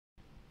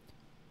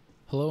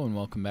Hello and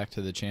welcome back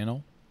to the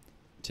channel.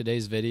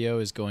 Today's video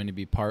is going to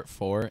be part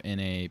 4 in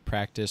a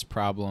practice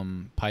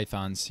problem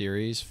Python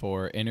series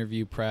for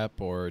interview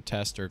prep or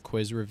test or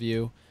quiz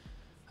review.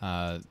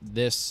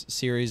 This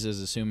series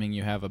is assuming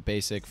you have a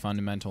basic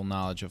fundamental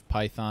knowledge of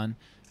Python.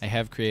 I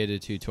have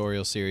created a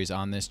tutorial series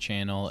on this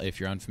channel. If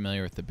you're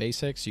unfamiliar with the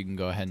basics, you can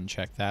go ahead and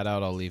check that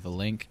out. I'll leave a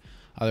link.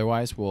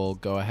 Otherwise, we'll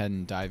go ahead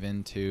and dive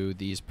into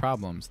these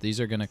problems. These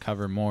are going to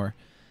cover more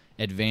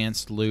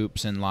advanced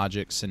loops and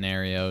logic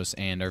scenarios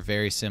and are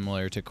very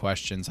similar to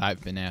questions I've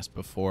been asked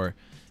before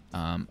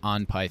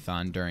on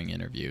Python during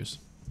interviews.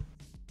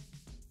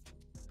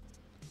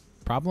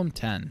 Problem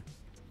 10.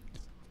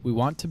 We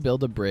want to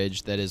build a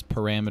bridge that is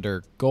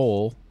parameter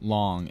goal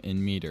long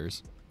in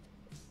meters.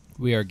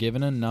 We are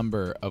given a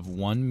number of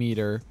 1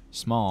 meter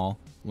small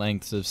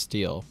lengths of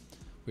steel.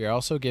 We are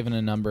also given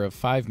a number of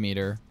 5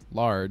 meter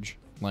large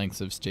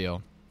lengths of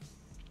steel.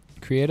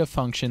 Create a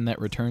function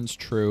that returns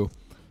true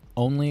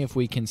only if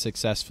we can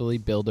successfully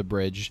build a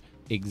bridge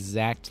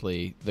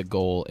exactly the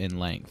goal in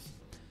length.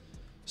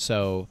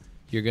 So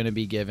you're going to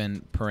be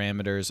given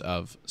parameters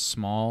of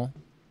small,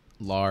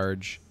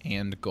 large,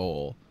 and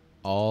goal,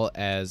 all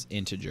as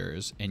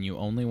integers, and you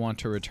only want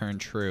to return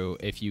true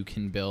if you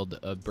can build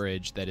a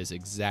bridge that is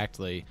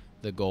exactly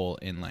the goal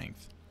in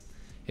length.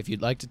 If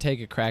you'd like to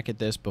take a crack at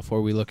this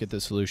before we look at the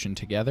solution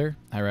together,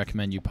 I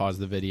recommend you pause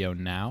the video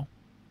now.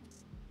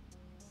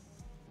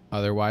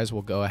 Otherwise,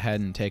 we'll go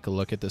ahead and take a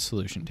look at the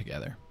solution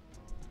together.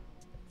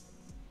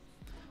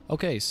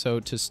 Okay, so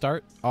to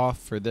start off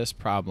for this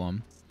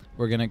problem,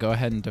 we're going to go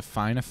ahead and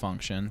define a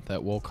function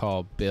that we'll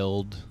call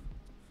buildBridge.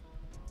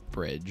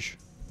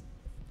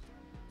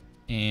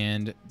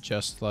 And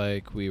just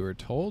like we were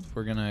told,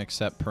 we're going to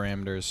accept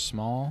parameters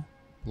small,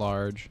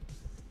 large,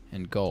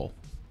 and goal.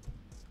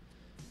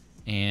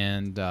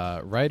 And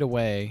right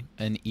away,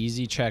 an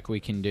easy check we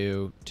can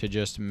do to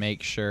just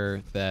make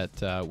sure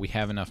that we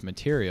have enough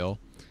material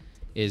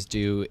is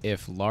do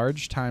if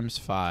large times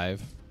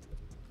 5,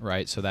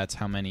 right? So that's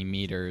how many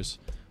meters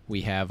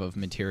we have of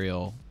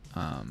material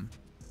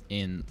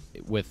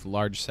with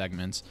large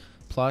segments,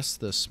 plus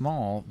the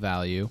small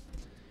value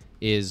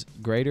is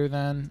greater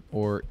than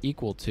or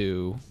equal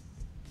to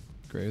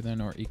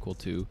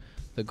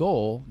the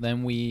goal,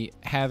 then we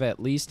have at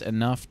least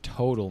enough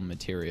total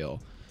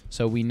material.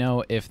 So we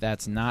know if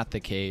that's not the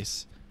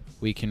case,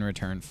 we can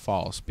return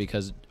false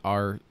because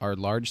our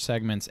large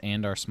segments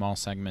and our small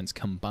segments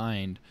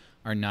combined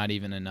are not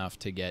even enough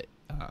to get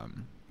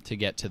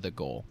to the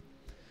goal.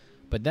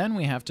 But then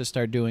we have to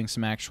start doing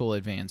some actual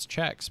advanced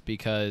checks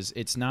because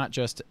it's not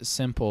just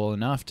simple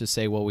enough to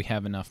say, well, we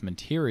have enough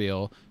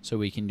material so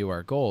we can do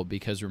our goal.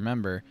 Because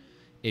remember,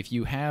 if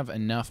you have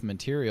enough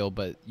material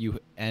but you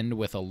end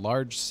with a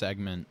large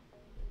segment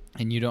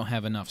and you don't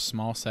have enough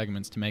small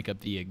segments to make up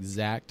the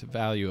exact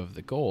value of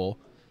the goal,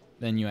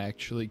 then you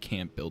actually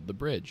can't build the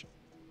bridge.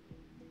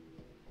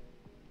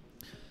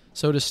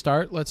 So to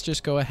start, let's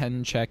just go ahead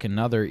and check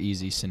another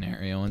easy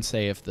scenario and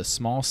say if the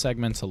small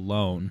segments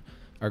alone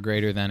are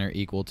greater than or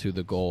equal to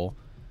the goal,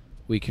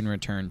 we can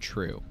return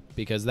true,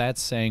 because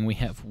that's saying we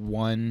have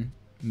 1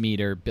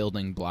 meter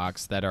building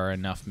blocks that are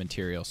enough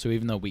material. So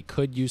even though we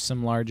could use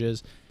some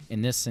larges,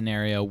 in this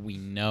scenario, we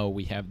know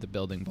we have the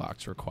building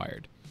blocks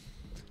required.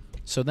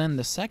 So then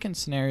the second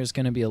scenario is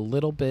going to be a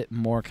little bit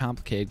more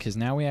complicated because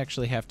now we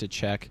actually have to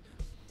check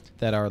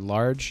that our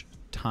large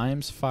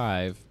times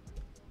 5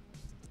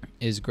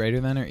 is greater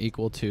than or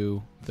equal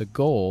to the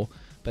goal,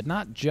 but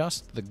not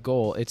just the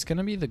goal. It's going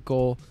to be the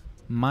goal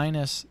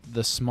minus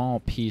the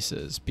small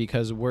pieces,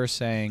 because we're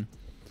saying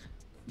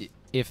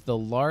if the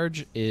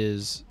large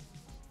is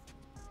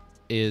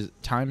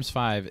times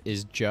 5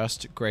 is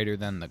just greater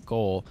than the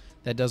goal,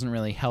 that doesn't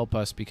really help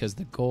us because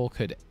the goal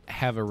could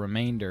have a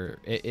remainder.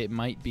 It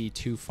might be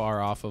too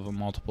far off of a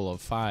multiple of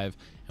 5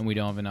 and we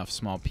don't have enough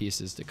small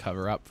pieces to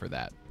cover up for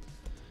that.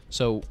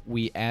 So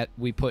we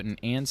put an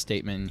AND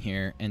statement in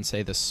here and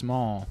say the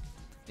small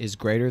is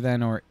greater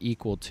than or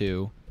equal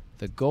to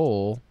the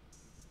goal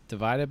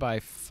divided by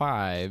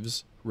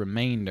 5's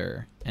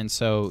remainder. And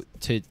so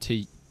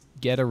to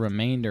get a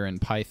remainder in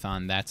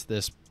Python, that's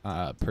this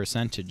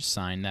percentage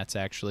sign. That's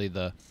actually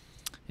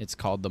it's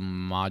called the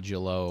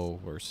modulo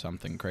or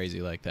something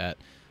crazy like that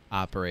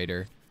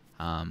operator.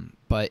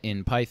 But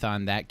in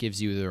Python, that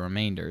gives you the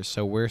remainder.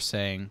 So we're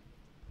saying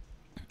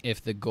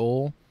if the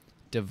goal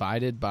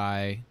divided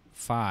by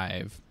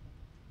 5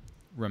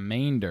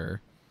 remainder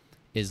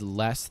is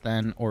less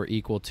than or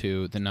equal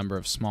to the number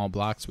of small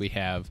blocks we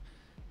have,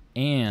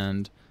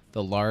 and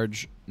the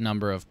large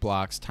number of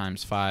blocks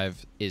times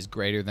 5 is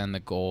greater than the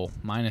goal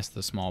minus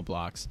the small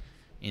blocks,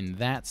 in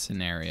that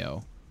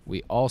scenario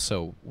we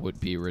also would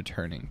be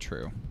returning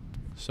true.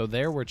 So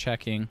there we're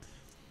checking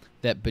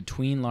that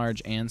between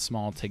large and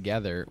small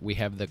together we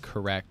have the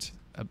correct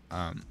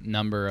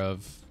number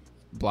of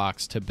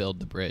blocks to build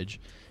the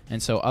bridge.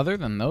 And so other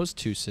than those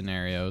two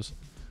scenarios,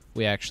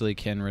 we actually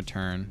can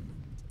return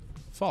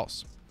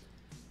false.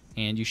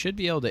 And you should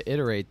be able to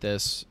iterate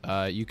this.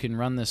 You can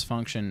run this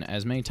function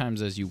as many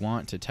times as you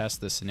want to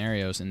test the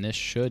scenarios, and this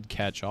should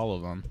catch all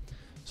of them.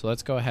 So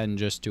let's go ahead and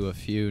just do a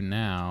few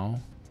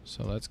now.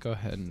 So let's go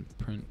ahead and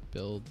print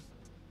build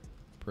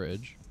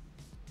bridge.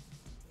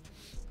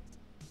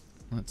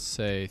 Let's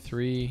say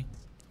 3,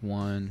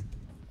 1,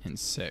 and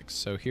 6.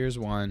 So here's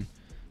one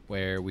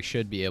where we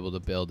should be able to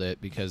build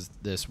it because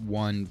this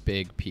one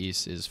big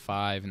piece is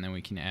 5, and then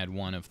we can add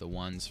one of the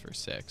ones for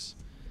 6.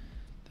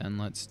 Then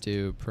let's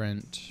do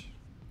print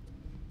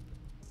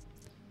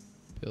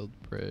build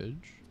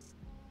bridge.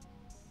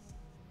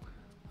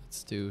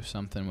 Let's do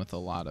something with a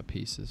lot of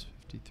pieces.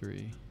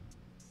 53,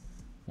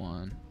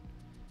 1,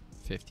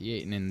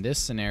 58. And in this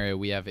scenario,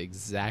 we have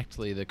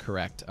exactly the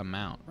correct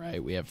amount,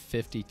 right? We have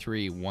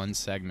 53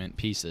 1-segment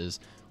pieces,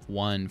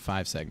 one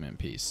 5-segment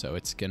piece. So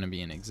it's going to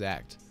be an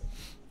exact.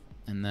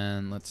 And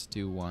then let's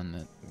do one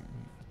that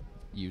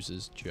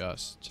uses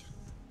just,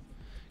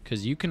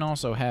 because you can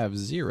also have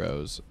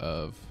zeros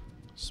of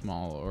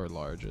small or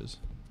larges.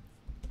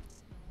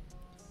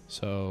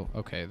 So,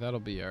 okay, that'll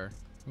be our,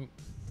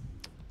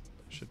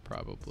 should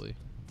probably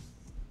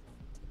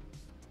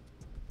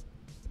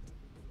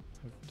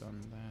have done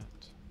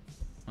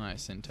that. My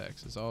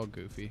syntax is all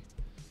goofy.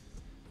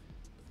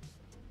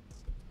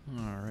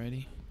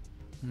 Alrighty.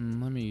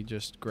 Let me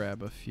just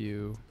grab a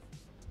few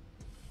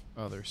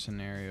other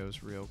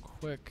scenarios real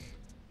quick.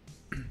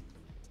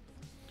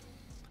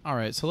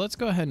 Alright, so let's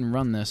go ahead and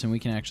run this and we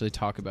can actually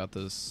talk about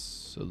the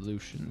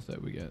solutions that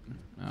we get.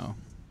 Oh,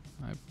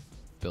 I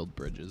build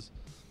bridges.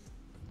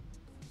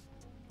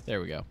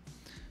 There we go.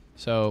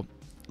 So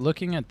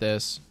looking at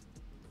this,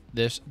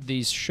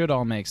 these should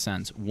all make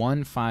sense.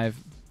 1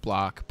 5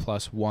 block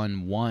plus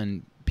 1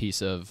 1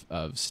 piece of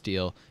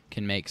steel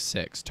can make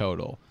 6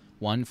 total.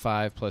 1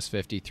 5 plus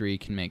 53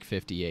 can make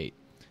 58.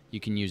 You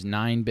can use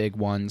 9 big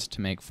ones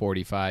to make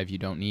 45. You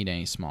don't need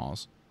any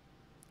smalls.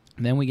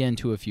 And then we get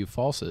into a few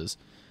falses.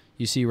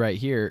 You see right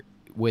here,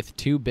 with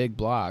 2 big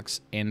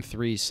blocks and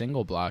 3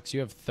 single blocks, you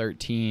have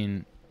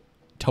 13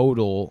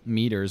 total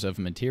meters of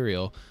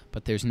material,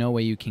 but there's no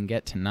way you can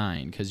get to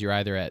 9 because you're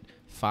either at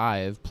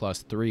 5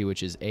 plus 3,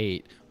 which is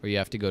 8, or you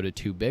have to go to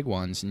 2 big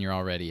ones and you're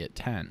already at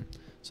 10.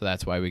 So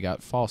that's why we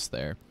got false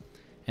there.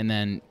 And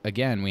then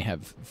again, we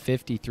have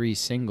 53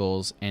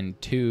 singles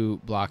and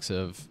 2 blocks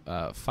of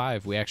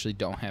 5. We actually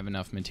don't have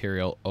enough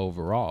material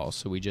overall,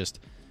 so we just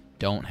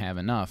don't have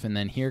enough. And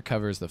then here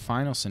covers the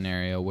final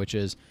scenario, which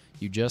is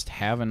you just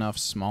have enough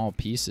small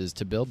pieces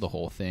to build the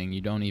whole thing. You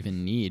don't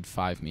even need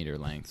 5 meter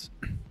lengths.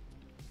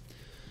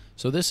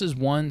 So this is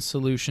one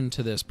solution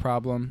to this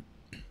problem.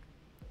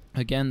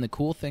 Again, the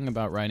cool thing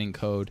about writing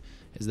code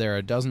is there are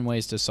a dozen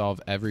ways to solve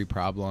every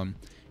problem.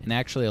 And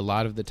actually, a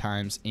lot of the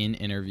times in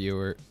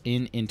interviews,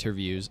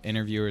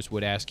 interviewers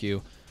would ask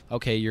you,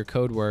 okay, your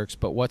code works,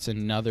 but what's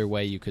another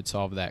way you could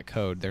solve that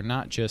code? They're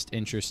not just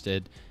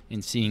interested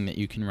in seeing that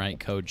you can write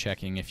code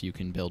checking if you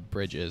can build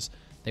bridges.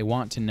 They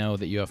want to know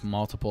that you have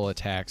multiple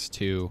attacks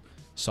to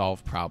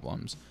solve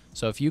problems.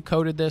 So if you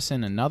coded this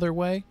in another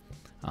way,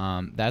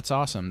 that's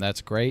awesome.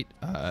 That's great.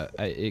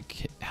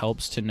 It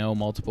helps to know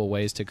multiple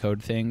ways to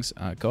code things.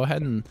 Go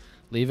ahead and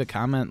leave a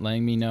comment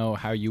letting me know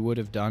how you would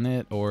have done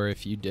it, or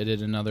if you did it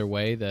another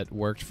way that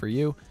worked for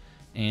you.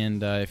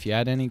 And if you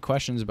had any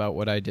questions about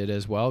what I did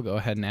as well, go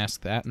ahead and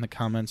ask that in the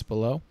comments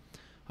below.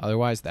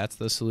 Otherwise, that's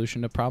the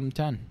solution to problem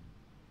 10.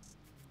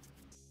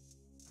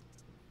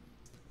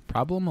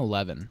 Problem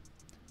 11.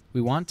 We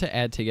want to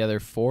add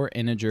together 4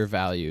 integer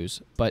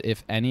values, but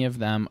if any of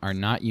them are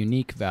not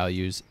unique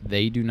values,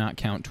 they do not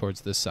count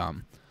towards the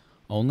sum.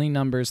 Only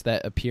numbers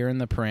that appear in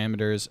the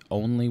parameters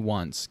only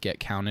once get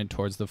counted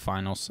towards the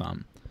final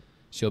sum.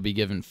 So you'll be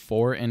given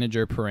 4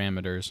 integer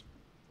parameters,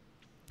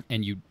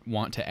 and you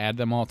want to add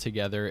them all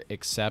together,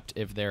 except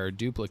if there are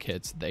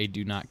duplicates, they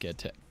do not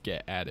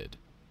get added.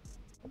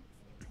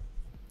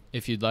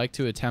 If you'd like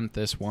to attempt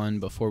this one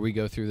before we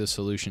go through the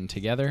solution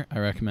together, I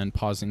recommend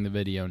pausing the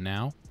video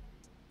now.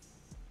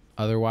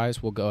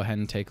 Otherwise, we'll go ahead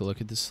and take a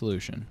look at the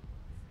solution.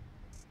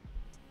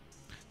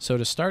 So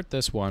to start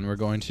this one, we're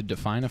going to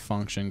define a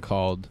function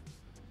called,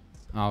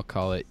 I'll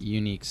call it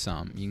unique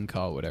sum. You can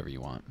call it whatever you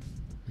want.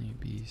 A,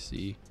 B,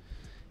 C,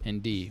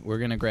 and D. We're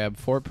going to grab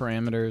 4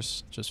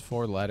 parameters, just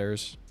 4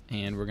 letters,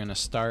 and we're going to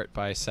start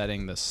by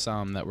setting the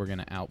sum that we're going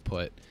to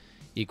output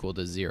equal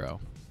to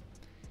 0.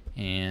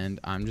 And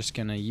I'm just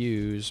going to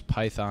use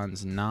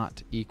Python's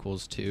not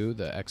equals to,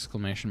 the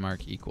exclamation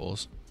mark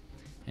equals,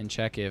 and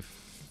check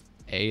if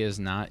A is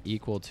not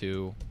equal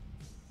to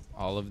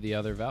all of the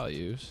other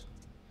values.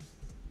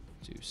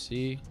 To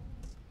C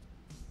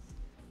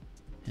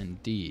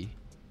and D.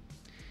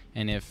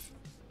 And if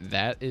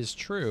that is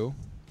true,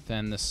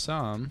 then the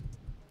sum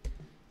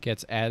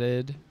gets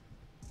added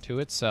to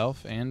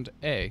itself and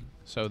A.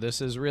 So this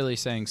is really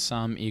saying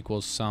sum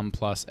equals sum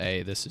plus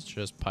A. This is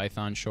just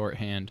Python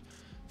shorthand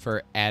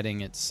for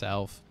adding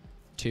itself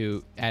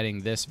to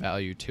adding this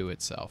value to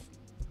itself.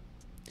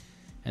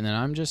 And then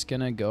I'm just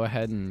gonna go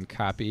ahead and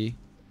copy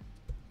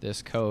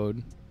this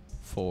code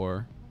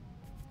for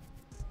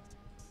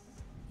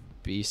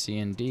B, C,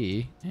 and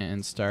D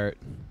and start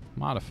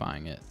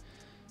modifying it.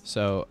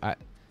 So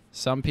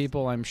some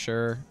people, I'm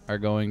sure, are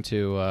going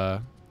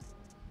to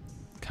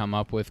come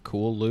up with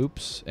cool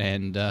loops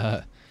and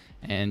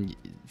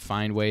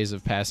find ways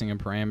of passing a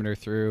parameter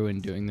through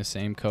and doing the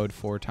same code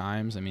 4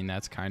 times. I mean,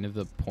 that's kind of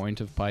the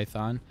point of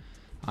Python.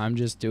 I'm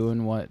just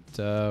doing what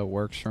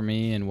works for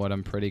me and what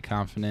I'm pretty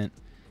confident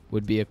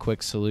would be a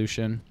quick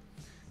solution.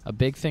 A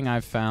big thing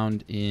I've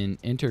found in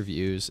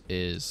interviews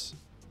is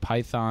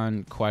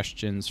Python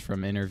questions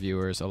from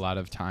interviewers a lot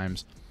of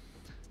times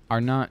are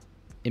not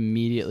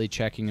immediately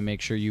checking to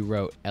make sure you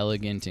wrote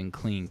elegant and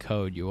clean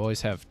code. You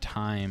always have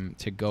time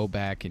to go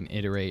back and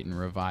iterate and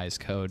revise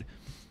code.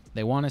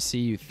 They want to see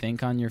you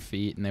think on your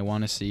feet, and they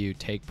want to see you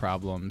take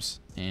problems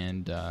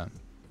and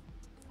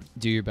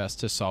do your best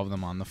to solve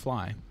them on the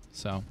fly.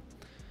 So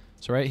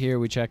right here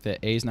we check that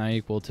A is not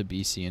equal to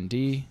B, C, and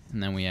D,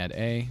 and then we add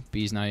A.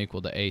 B is not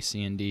equal to A,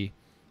 C, and D,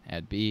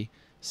 add B.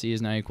 C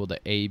is not equal to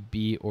A,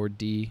 B, or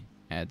D,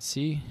 add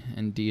C.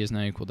 And D is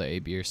not equal to A,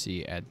 B, or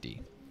C, add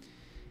D.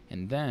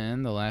 And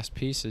then the last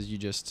piece is you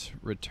just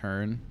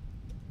return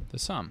the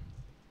sum.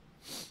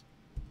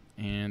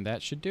 And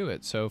that should do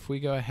it. So if we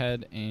go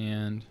ahead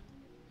and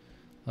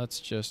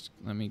let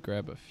me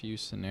grab a few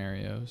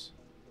scenarios.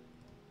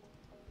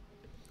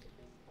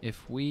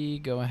 If we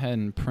go ahead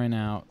and print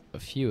out a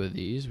few of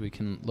these, we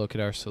can look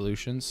at our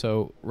solution.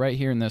 So right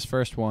here in this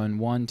first one,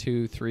 1,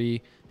 2,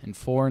 3, and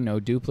 4, no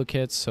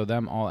duplicates, so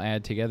them all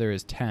add together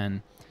is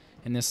 10.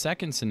 In this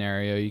second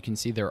scenario, you can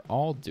see they're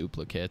all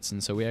duplicates,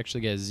 and so we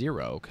actually get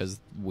 0 because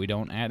we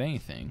don't add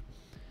anything.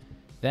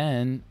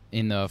 Then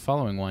in the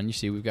following one, you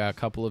see we've got a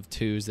couple of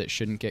 2's that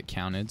shouldn't get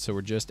counted, so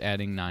we're just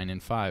adding 9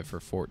 and 5 for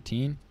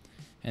 14.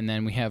 And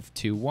then we have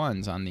 2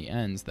 1's on the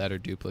ends that are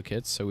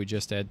duplicates, so we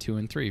just add 2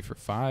 and 3 for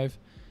 5.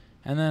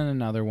 And then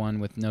another one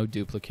with no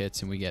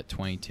duplicates, and we get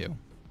 22.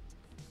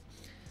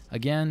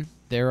 Again,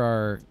 there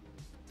are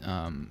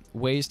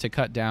ways to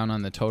cut down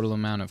on the total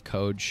amount of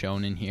code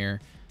shown in here,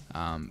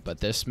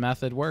 but this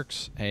method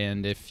works.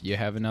 And if you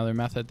have another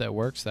method that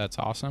works, that's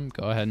awesome.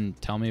 Go ahead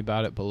and tell me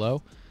about it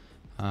below,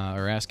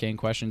 or ask any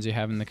questions you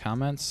have in the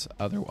comments.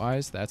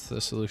 Otherwise, that's the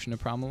solution to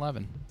problem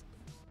 11.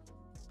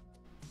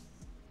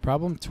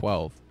 Problem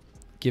 12.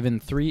 Given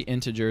 3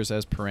 integers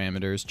as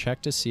parameters,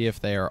 check to see if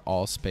they are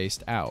all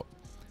spaced out.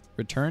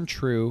 Return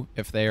true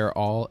if they are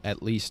all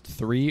at least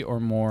 3 or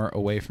more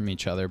away from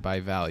each other by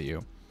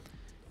value.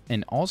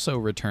 And also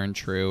return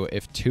true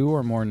if 2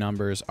 or more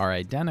numbers are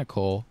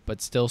identical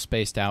but still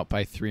spaced out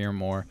by 3 or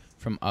more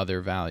from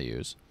other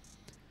values.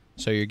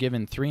 So you're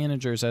given 3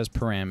 integers as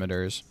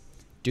parameters.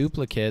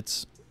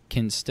 Duplicates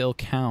can still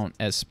count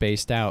as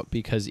spaced out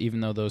because even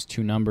though those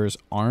 2 numbers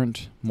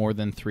aren't more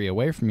than 3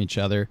 away from each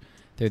other,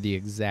 they're the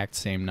exact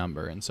same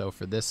number. And so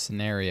for this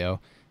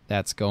scenario,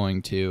 that's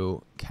going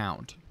to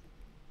count.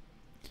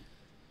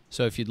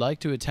 So if you'd like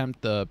to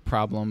attempt the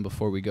problem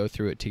before we go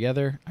through it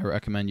together, I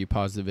recommend you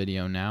pause the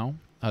video now.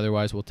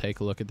 Otherwise, we'll take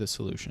a look at the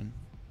solution.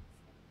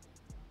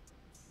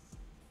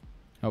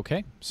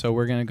 Okay, so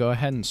we're going to go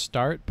ahead and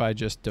start by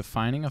just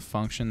defining a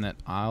function that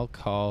I'll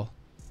call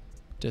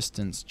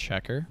distance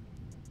checker.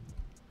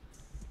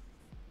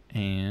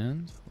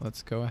 And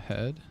let's go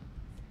ahead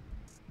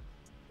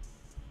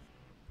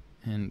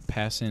and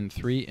pass in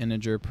 3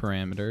 integer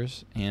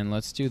parameters, and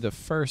let's do the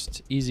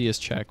first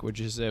easiest check, which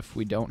is if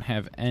we don't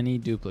have any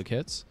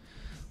duplicates.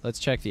 Let's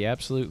check the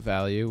absolute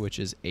value, which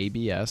is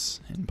ABS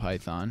in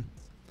Python,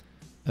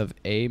 of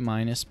A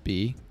minus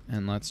B,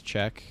 and let's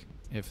check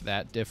if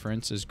that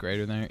difference is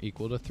greater than or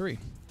equal to 3.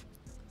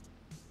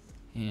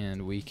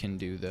 And we can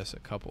do this a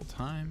couple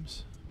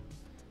times,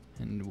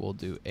 and we'll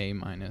do A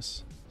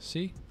minus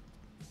C,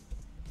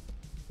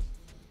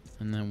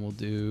 and then we'll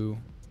do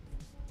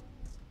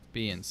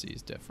B and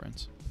C's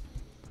difference.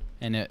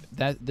 And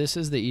this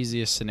is the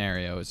easiest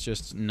scenario. It's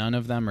just none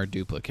of them are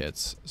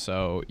duplicates.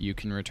 So you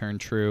can return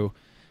true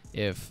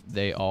if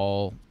they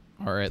all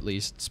are at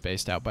least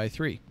spaced out by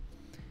 3.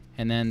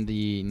 And then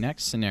the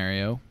next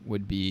scenario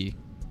would be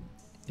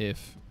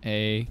if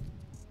A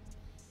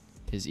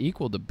is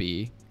equal to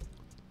B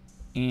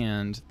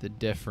and the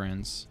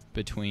difference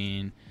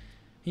between,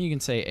 you can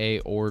say A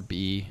or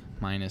B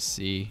minus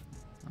C,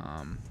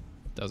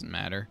 doesn't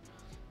matter.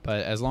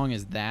 But as long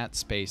as that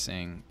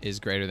spacing is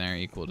greater than or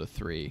equal to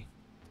 3,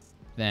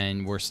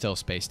 then we're still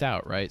spaced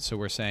out, right? So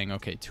we're saying,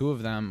 okay, 2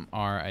 of them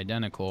are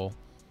identical,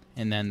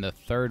 and then the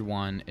third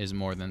one is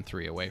more than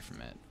 3 away from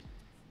it.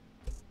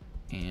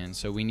 And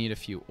so we need a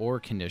few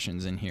OR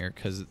conditions in here,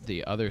 because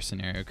the other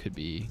scenario could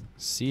be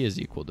C is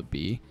equal to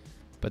B,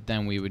 but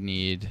then we would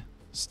need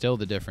still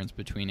the difference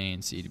between A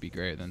and C to be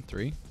greater than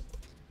 3.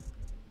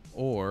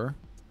 Or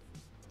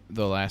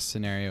the last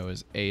scenario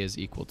is A is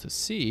equal to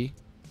C,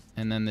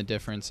 and then the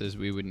difference is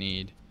we would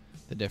need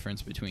the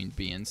difference between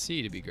B and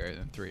C to be greater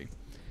than 3.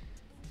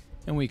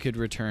 And we could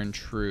return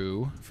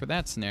true for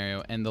that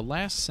scenario. And the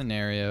last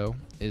scenario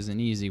is an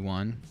easy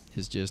one.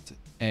 It's just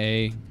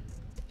A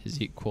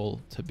is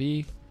equal to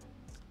B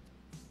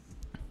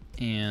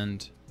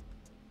and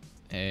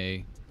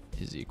A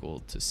is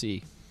equal to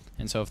C.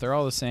 And so if they're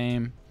all the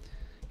same,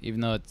 even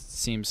though it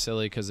seems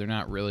silly because they're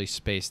not really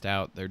spaced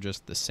out, they're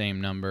just the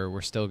same number,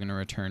 we're still going to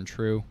return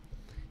true.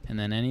 And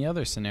then any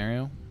other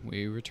scenario,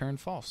 we return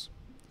false.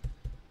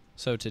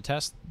 So to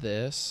test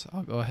this,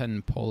 I'll go ahead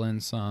and pull in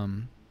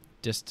some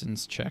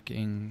distance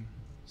checking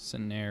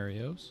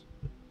scenarios.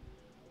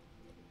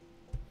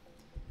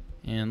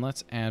 And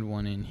let's add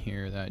one in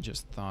here that I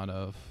just thought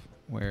of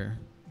where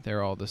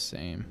they're all the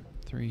same.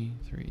 3,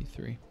 3,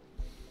 3.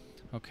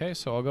 Okay,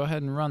 so I'll go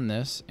ahead and run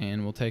this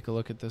and we'll take a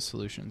look at the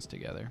solutions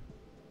together.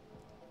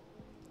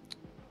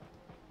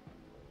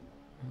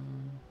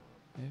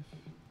 If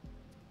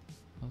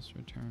else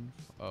return,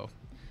 oh,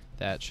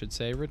 that should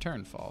say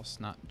return false,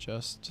 not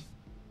just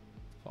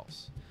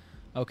false.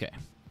 Okay,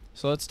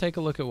 so let's take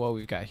a look at what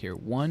we've got here.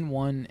 1,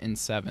 1, and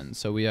 7.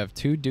 So we have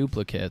 2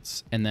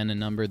 duplicates and then a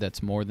number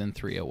that's more than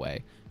 3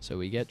 away. So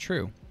we get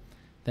true.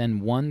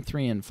 Then 1,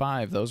 3, and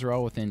 5, those are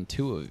all within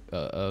 2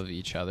 of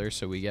each other,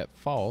 so we get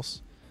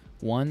false.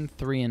 1,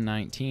 3, and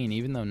 19,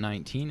 even though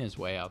 19 is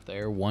way out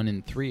there, 1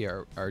 and 3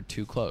 are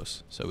too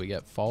close, so we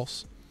get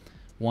false.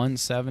 1,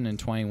 7, and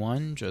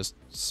 21 just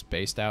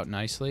spaced out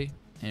nicely,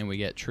 and we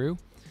get true.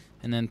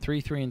 And then 3,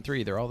 3, and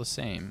 3, they're all the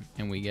same,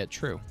 and we get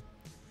true.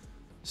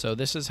 So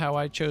this is how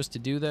I chose to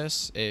do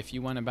this. If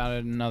you went about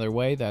it another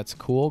way, that's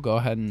cool. Go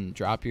ahead and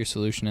drop your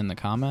solution in the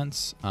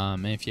comments.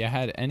 And if you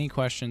had any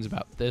questions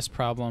about this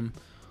problem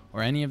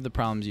or any of the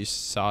problems you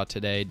saw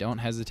today, don't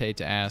hesitate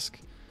to ask.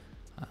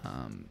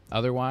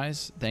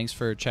 Otherwise, thanks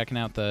for checking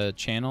out the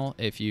channel.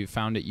 If you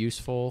found it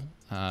useful,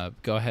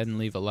 go ahead and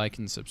leave a like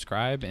and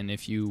subscribe. And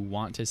if you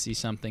want to see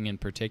something in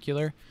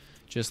particular,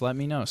 just let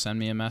me know. Send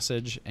me a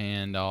message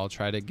and I'll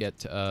try to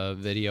get a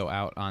video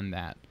out on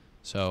that.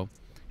 So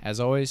as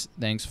always,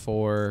 thanks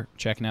for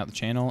checking out the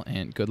channel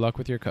and good luck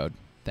with your code.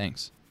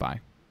 Thanks.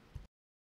 Bye.